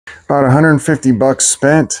About 150 bucks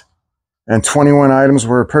spent and 21 items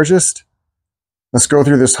were purchased. Let's go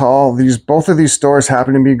through this haul. Both of these stores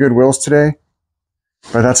happen to be Goodwills today,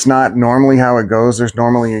 but that's not normally how it goes. There's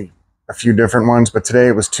normally a few different ones, but today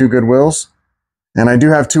it was 2 Goodwills. And I do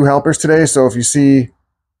have 2 helpers today, so if you see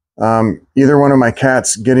either one of my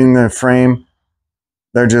cats getting the frame,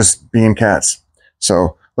 they're just being cats.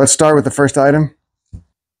 So let's start with the first item.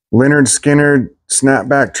 Leonard Skinner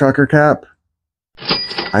snapback trucker cap.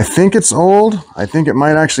 I think it's old. I think it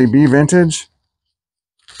might actually be vintage.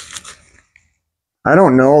 I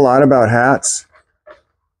don't know a lot about hats,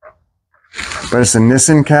 but it's a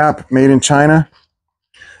Nissan cap made in China.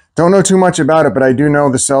 Don't know too much about it, but I do know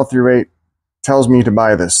the sell-through rate tells me to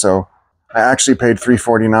buy this. So I actually paid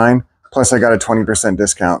 $3.49, plus I got a 20%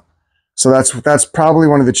 discount. So that's probably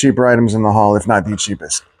one of the cheaper items in the haul, if not the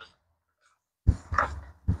cheapest.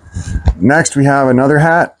 Next, we have another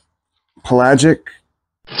hat, Pelagic.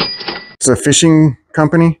 It's a fishing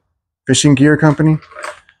company, fishing gear company.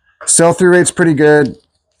 Sell-through rate's pretty good.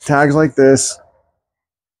 Tags like this.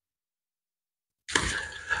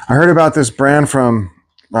 I heard about this brand from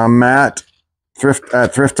Matt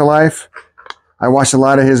at Thrift to Life. I watched a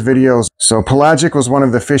lot of his videos. So Pelagic was one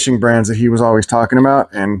of the fishing brands that he was always talking about,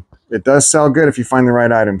 and it does sell good if you find the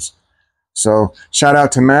right items. So shout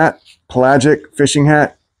out to Matt. Pelagic fishing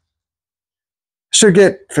hat. Should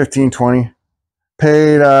get $15, $20.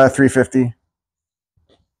 Paid $3.50.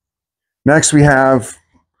 Next we have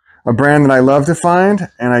a brand that I love to find,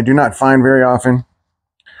 and I do not find very often,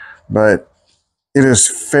 but it is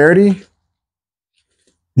Faherty.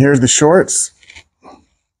 Here's the shorts.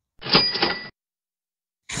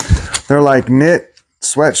 They're like knit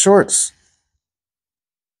sweat shorts.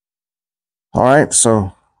 All right,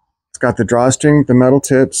 so it's got the drawstring, the metal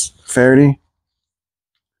tips, Faherty.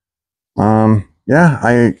 Yeah,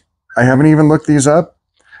 I haven't even looked these up.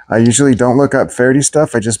 I usually don't look up Faherty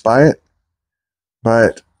stuff. I just buy it.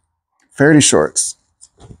 But Faherty shorts.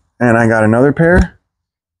 And I got another pair.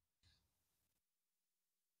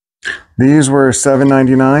 These were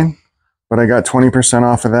 $7.99, but I got 20%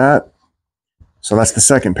 off of that. So that's the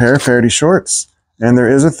second pair, Faherty shorts. And there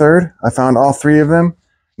is a third. I found all 3 of them,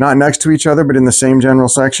 not next to each other, but in the same general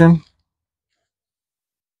section.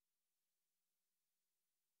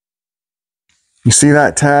 You see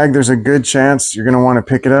that tag? There's a good chance you're going to want to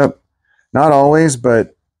pick it up. Not always,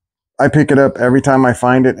 but I pick it up every time I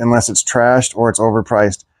find it, unless it's trashed or it's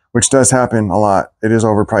overpriced, which does happen a lot. It is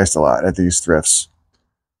overpriced a lot at these thrifts.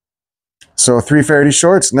 So 3 Faherty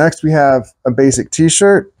shorts. Next, we have a basic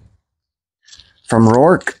t-shirt from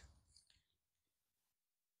Rourke.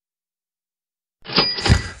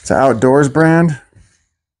 It's an outdoors brand.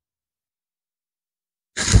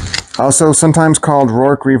 Also sometimes called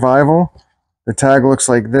Rourke Revival. The tag looks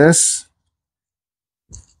like this.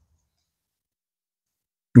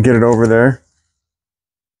 Get it over there.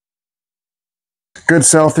 Good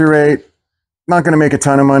sell-through rate. Not going to make a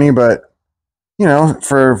ton of money, but you know,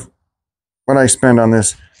 for what I spend on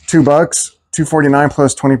this, $2, $2.49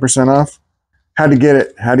 plus 20% off. Had to get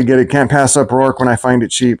it. Had to get it. Can't pass up Rourke when I find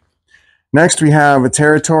it cheap. Next, we have a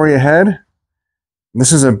Territory Ahead.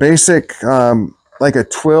 This is a basic, like a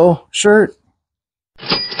twill shirt.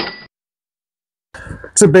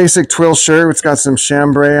 It's a basic twill shirt. It's got some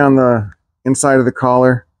chambray on the inside of the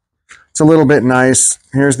collar. It's a little bit nice.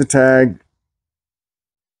 Here's the tag.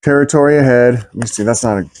 Territory Ahead. Let me see. That's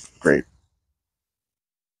not great.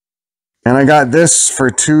 And I got this for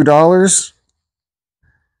 $2.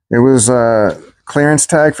 It was a clearance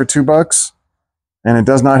tag for $2, and it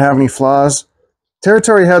does not have any flaws.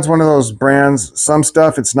 Territory Ahead's one of those brands. Some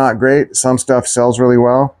stuff, it's not great. Some stuff sells really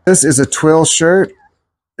well. This is a twill shirt.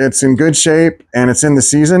 It's in good shape, and it's in the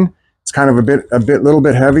season. It's kind of a little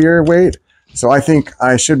bit heavier weight. So I think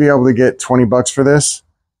I should be able to get $20 for this.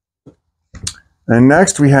 And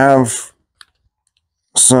next we have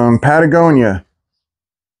some Patagonia.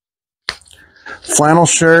 Flannel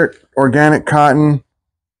shirt, organic cotton.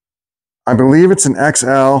 I believe it's an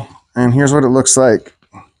XL, and here's what it looks like.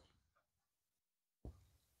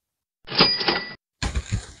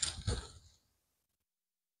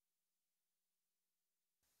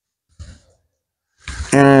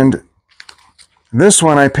 And this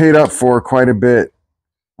one I paid up for quite a bit.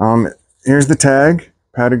 Here's the tag,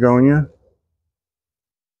 Patagonia.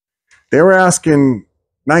 They were asking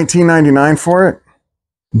 $19.99 for it,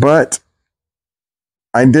 but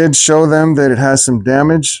I did show them that it has some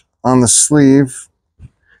damage on the sleeve,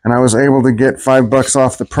 and I was able to get $5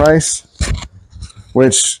 off the price,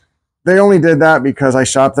 which they only did that because I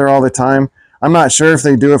shop there all the time. I'm not sure if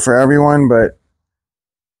they do it for everyone, but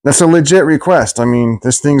that's a legit request. I mean,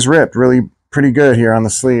 this thing's ripped really pretty good here on the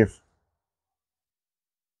sleeve.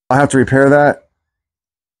 I'll have to repair that.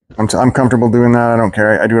 I'm comfortable doing that. I don't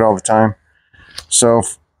care. I do it all the time. So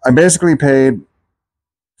I basically paid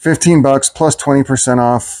 15 bucks plus 20%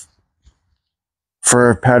 off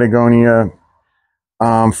for Patagonia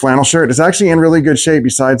flannel shirt. It's actually in really good shape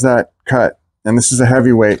besides that cut. And this is a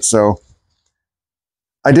heavyweight. So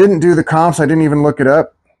I didn't do the comps. I didn't even look it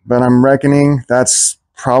up, but I'm reckoning that's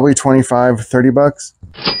probably 25, 30 bucks.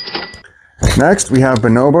 Next, we have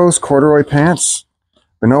Bonobos corduroy pants.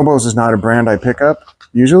 Bonobos is not a brand I pick up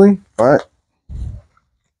usually, but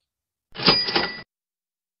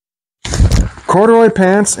corduroy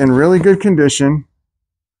pants in really good condition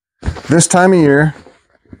this time of year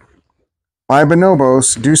by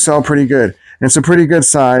Bonobos do sell pretty good. And it's a pretty good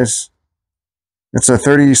size. It's a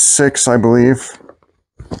 36, I believe.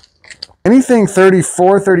 Anything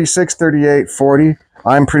 34, 36, 38, 40,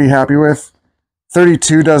 I'm pretty happy with.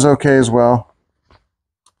 32 does okay as well.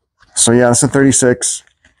 So yeah, that's a 36.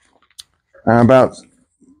 About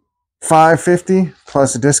 $5.50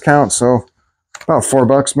 plus a discount, so about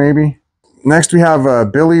 $4 maybe. Next we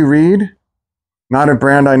have Billy Reed. Not a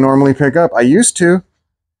brand I normally pick up. I used to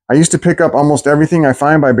pick up almost everything I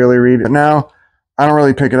find by Billy Reed, but now I don't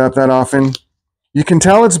really pick it up that often. You can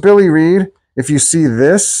tell it's Billy Reed if you see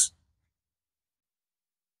this.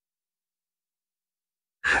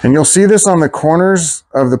 And you'll see this on the corners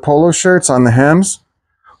of the polo shirts, on the hems.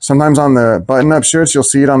 Sometimes on the button-up shirts, you'll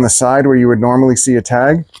see it on the side where you would normally see a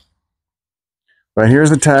tag. But here's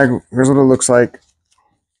the tag. Here's what it looks like.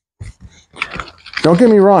 Don't get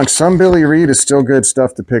me wrong. Some Billy Reed is still good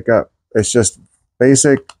stuff to pick up. It's just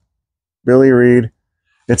basic Billy Reed.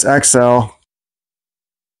 It's XL.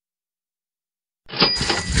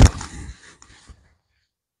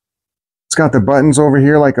 It's got the buttons over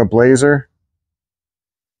here like a blazer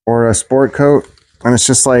or a sport coat. And it's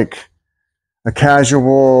just like a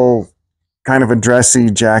casual, kind of a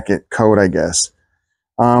dressy jacket coat, I guess.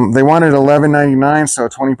 They wanted $11.99, so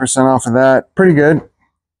 20% off of that. Pretty good.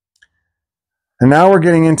 And now we're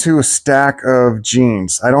getting into a stack of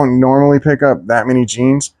jeans. I don't normally pick up that many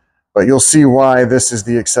jeans, but you'll see why this is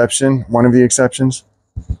the exception, one of the exceptions.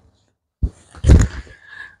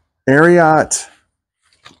 Ariat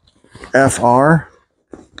FR.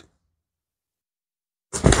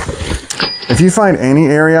 If you find any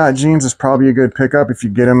Ariat jeans, it's probably a good pickup if you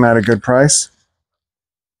get them at a good price.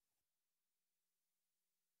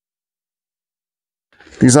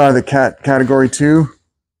 These are the category 2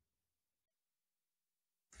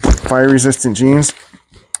 fire-resistant jeans.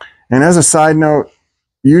 And as a side note,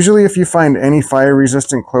 usually if you find any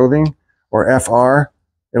fire-resistant clothing or FR,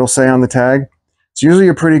 it'll say on the tag, it's usually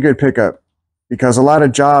a pretty good pickup because a lot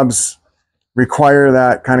of jobs require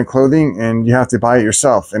that kind of clothing and you have to buy it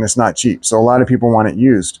yourself and it's not cheap. So a lot of people want it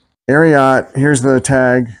used. Ariat, here's the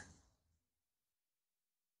tag.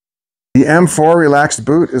 The M4 relaxed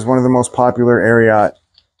boot is one of the most popular Ariat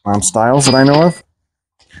styles that I know of.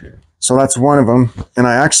 So that's one of them, and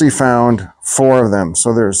I actually found 4 of them.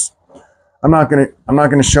 So there's, I'm not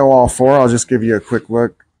gonna show all 4. I'll just give you a quick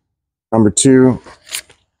look. Number 2.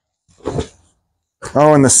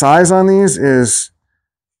 Oh, and the size on these is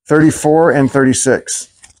 34 and 36.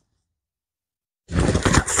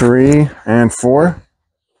 3 and 4.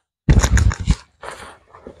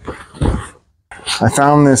 I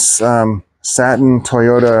found this satin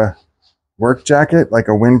Toyota work jacket, like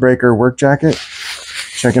a windbreaker work jacket.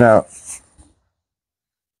 Check it out.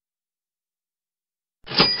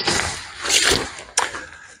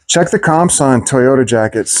 Check the comps on Toyota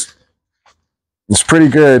jackets. It's pretty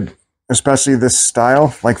good, especially this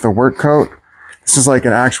style, like the work coat. This is like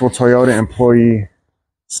an actual Toyota employee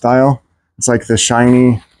style. It's like the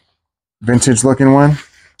shiny, vintage looking one.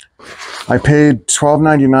 I paid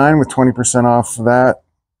 $12.99 with 20% off of that.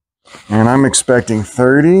 And I'm expecting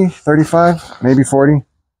 30, 35, maybe 40.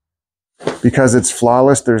 Because it's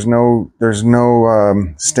flawless, there's no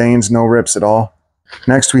stains, no rips at all.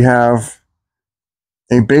 Next we have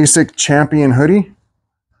a basic Champion hoodie,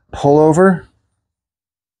 pullover.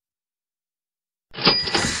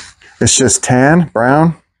 It's just tan,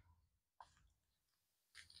 brown.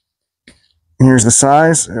 Here's the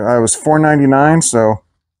size. It was $4.99, so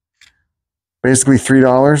basically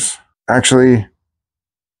 $3. Actually,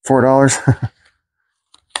 $4.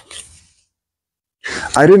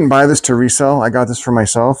 I didn't buy this to resell. I got this for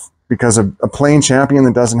myself because a plain Champion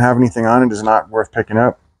that doesn't have anything on it is not worth picking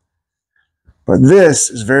up. But this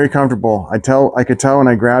is very comfortable. I could tell when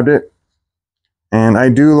I grabbed it. And I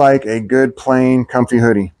do like a good, plain, comfy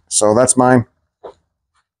hoodie. So that's mine.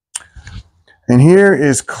 And here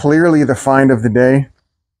is clearly the find of the day.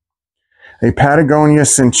 A Patagonia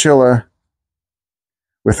Cinchilla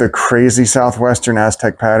with a crazy Southwestern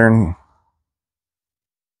Aztec pattern.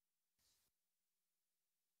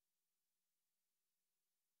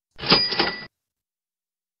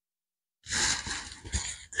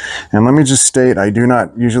 And let me just state, I do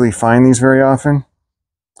not usually find these very often.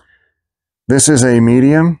 This is a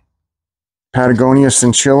medium Patagonia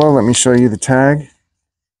chinchilla. Let me show you the tag.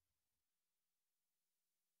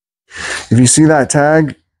 If you see that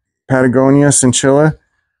tag, Patagonia chinchilla,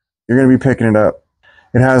 you're going to be picking it up.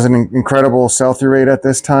 It has an incredible sell-through rate at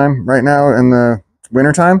this time, right now in the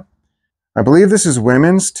wintertime. I believe this is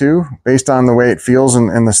women's too, based on the way it feels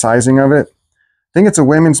and the sizing of it. I think it's a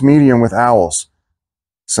women's medium with owls.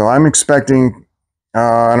 So I'm expecting,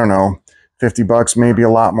 I don't know, 50 bucks, maybe a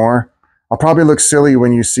lot more. I'll probably look silly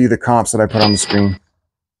when you see the comps that I put on the screen.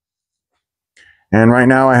 And right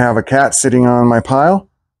now I have a cat sitting on my pile.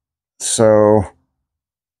 So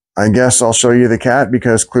I guess I'll show you the cat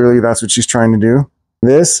because clearly that's what she's trying to do.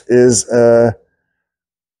 This is a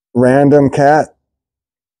random cat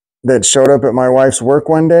that showed up at my wife's work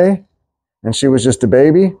one day, and she was just a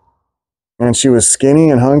baby, and she was skinny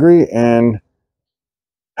and hungry and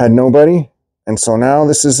had nobody. And so now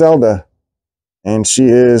this is Zelda, and she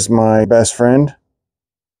is my best friend,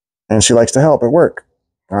 and she likes to help at work.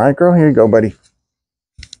 All right, girl, here you go, buddy.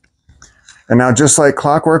 And now, just like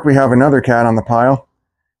clockwork, we have another cat on the pile,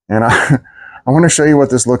 and I want to show you what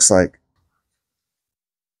this looks like.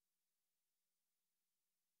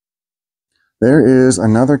 There is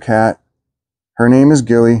another cat. Her name is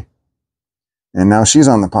Gilly, and now she's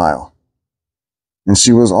on the pile. And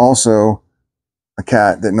she was also a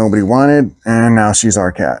cat that nobody wanted, and now she's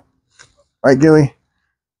our cat. Right, Gilly?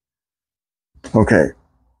 Okay,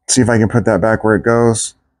 see if I can put that back where it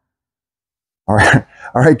goes. All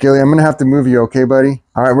right, Gilly, I'm gonna have to move you, okay, buddy?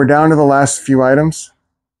 All right, we're down to the last few items.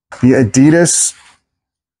 The Adidas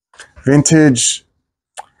vintage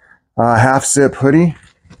half zip hoodie.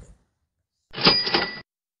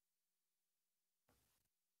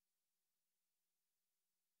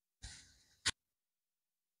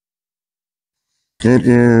 It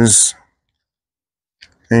is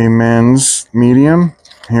a men's medium.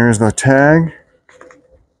 Here's the tag.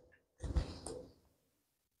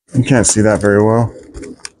 You can't see that very well.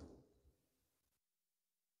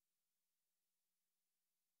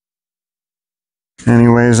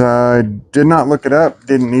 Anyways, I did not look it up.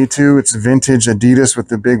 Didn't need to. It's vintage Adidas with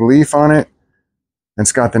the big leaf on it.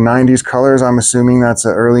 It's got the 90s colors. I'm assuming that's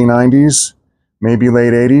the early 90s, maybe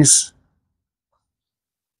late 80s.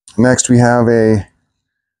 Next, we have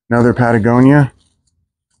another Patagonia.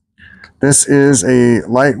 This is a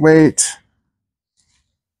lightweight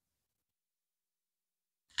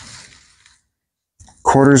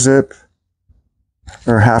quarter zip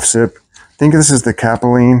or half zip. I think this is the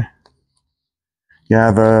Capeline.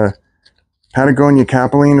 Yeah, the Patagonia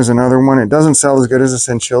Capeline is another one. It doesn't sell as good as a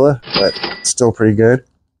chinchilla, but it's still pretty good.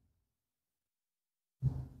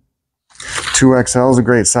 2XL is a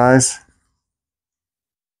great size.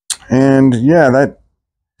 And yeah,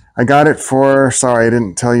 I got it for, sorry, I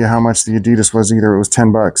didn't tell you how much the Adidas was either. It was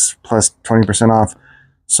 10 bucks plus 20% off.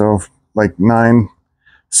 So like $9.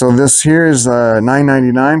 So this here is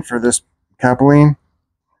 $9.99 for this Capeline.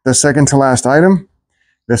 The second to last item.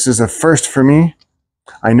 This is a first for me.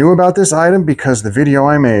 I knew about this item because the video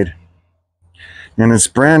I made. And its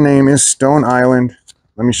brand name is Stone Island.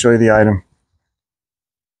 Let me show you the item.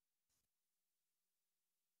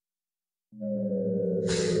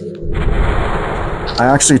 I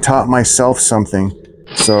actually taught myself something.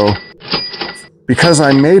 So, because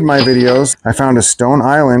I made my videos, I found a Stone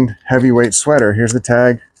Island heavyweight sweater. Here's the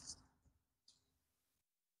tag.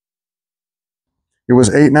 It was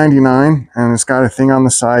 $8.99, and it's got a thing on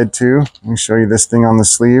the side too. Let me show you this thing on the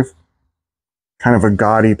sleeve. Kind of a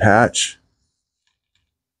gaudy patch.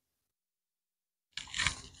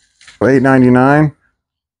 $8.99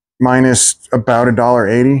 minus about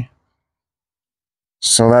 $1.80.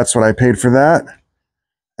 So that's what I paid for that.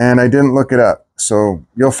 And I didn't look it up, so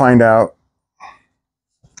you'll find out.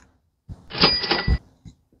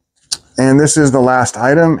 And this is the last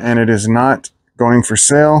item, and it is not going for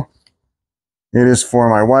sale. It is for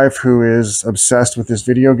my wife, who is obsessed with this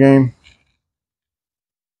video game.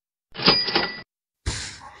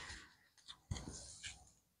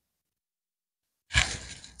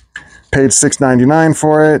 Paid $6.99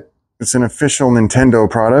 for it. It's an official Nintendo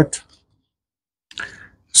product.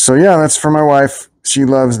 So yeah, that's for my wife. She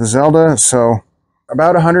loves the Zelda, so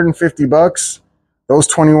about 150 bucks. Those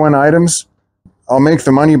 21 items. I'll make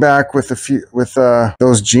the money back with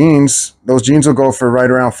those jeans. Those jeans will go for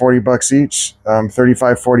right around 40 bucks each,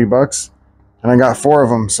 35, 40 bucks. And I got 4 of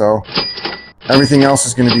them, so Everything else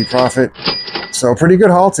is going to be profit. So pretty good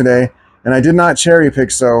haul today. And I did not cherry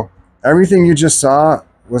pick, so everything you just saw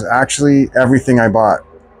was actually everything I bought.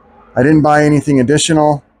 I didn't buy anything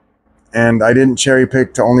additional, and I didn't cherry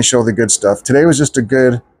pick to only show the good stuff. Today was just a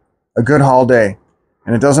good haul day.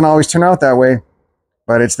 And it doesn't always turn out that way,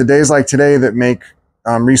 but it's the days like today that make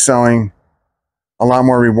reselling a lot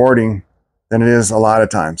more rewarding than it is a lot of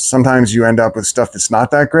times. Sometimes you end up with stuff that's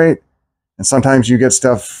not that great, and sometimes you get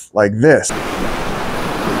stuff like this.